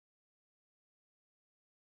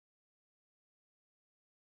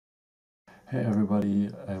Hey everybody,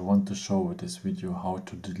 I want to show with this video how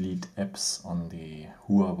to delete apps on the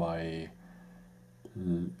Huawei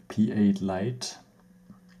P8 Lite.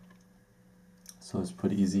 So it's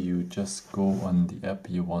pretty easy, you just go on the app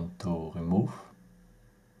you want to remove.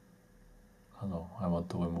 Hello, I want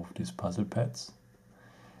to remove these puzzle pads.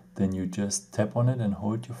 Then you just tap on it and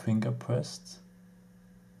hold your finger pressed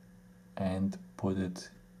and put it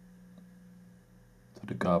to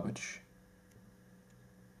the garbage.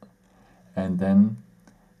 And then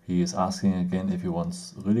he is asking again if he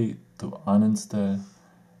wants really to uninstall,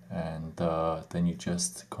 and then you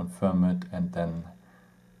just confirm it and then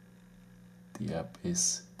the app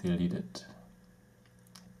is deleted.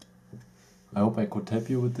 I hope I could help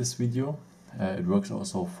you with this video. It works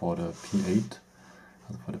also for the P8,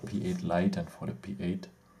 for the P8 Lite and for the P8.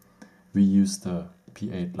 We use the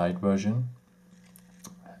P8 Lite version.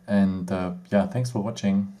 And yeah, thanks for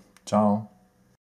watching. Ciao.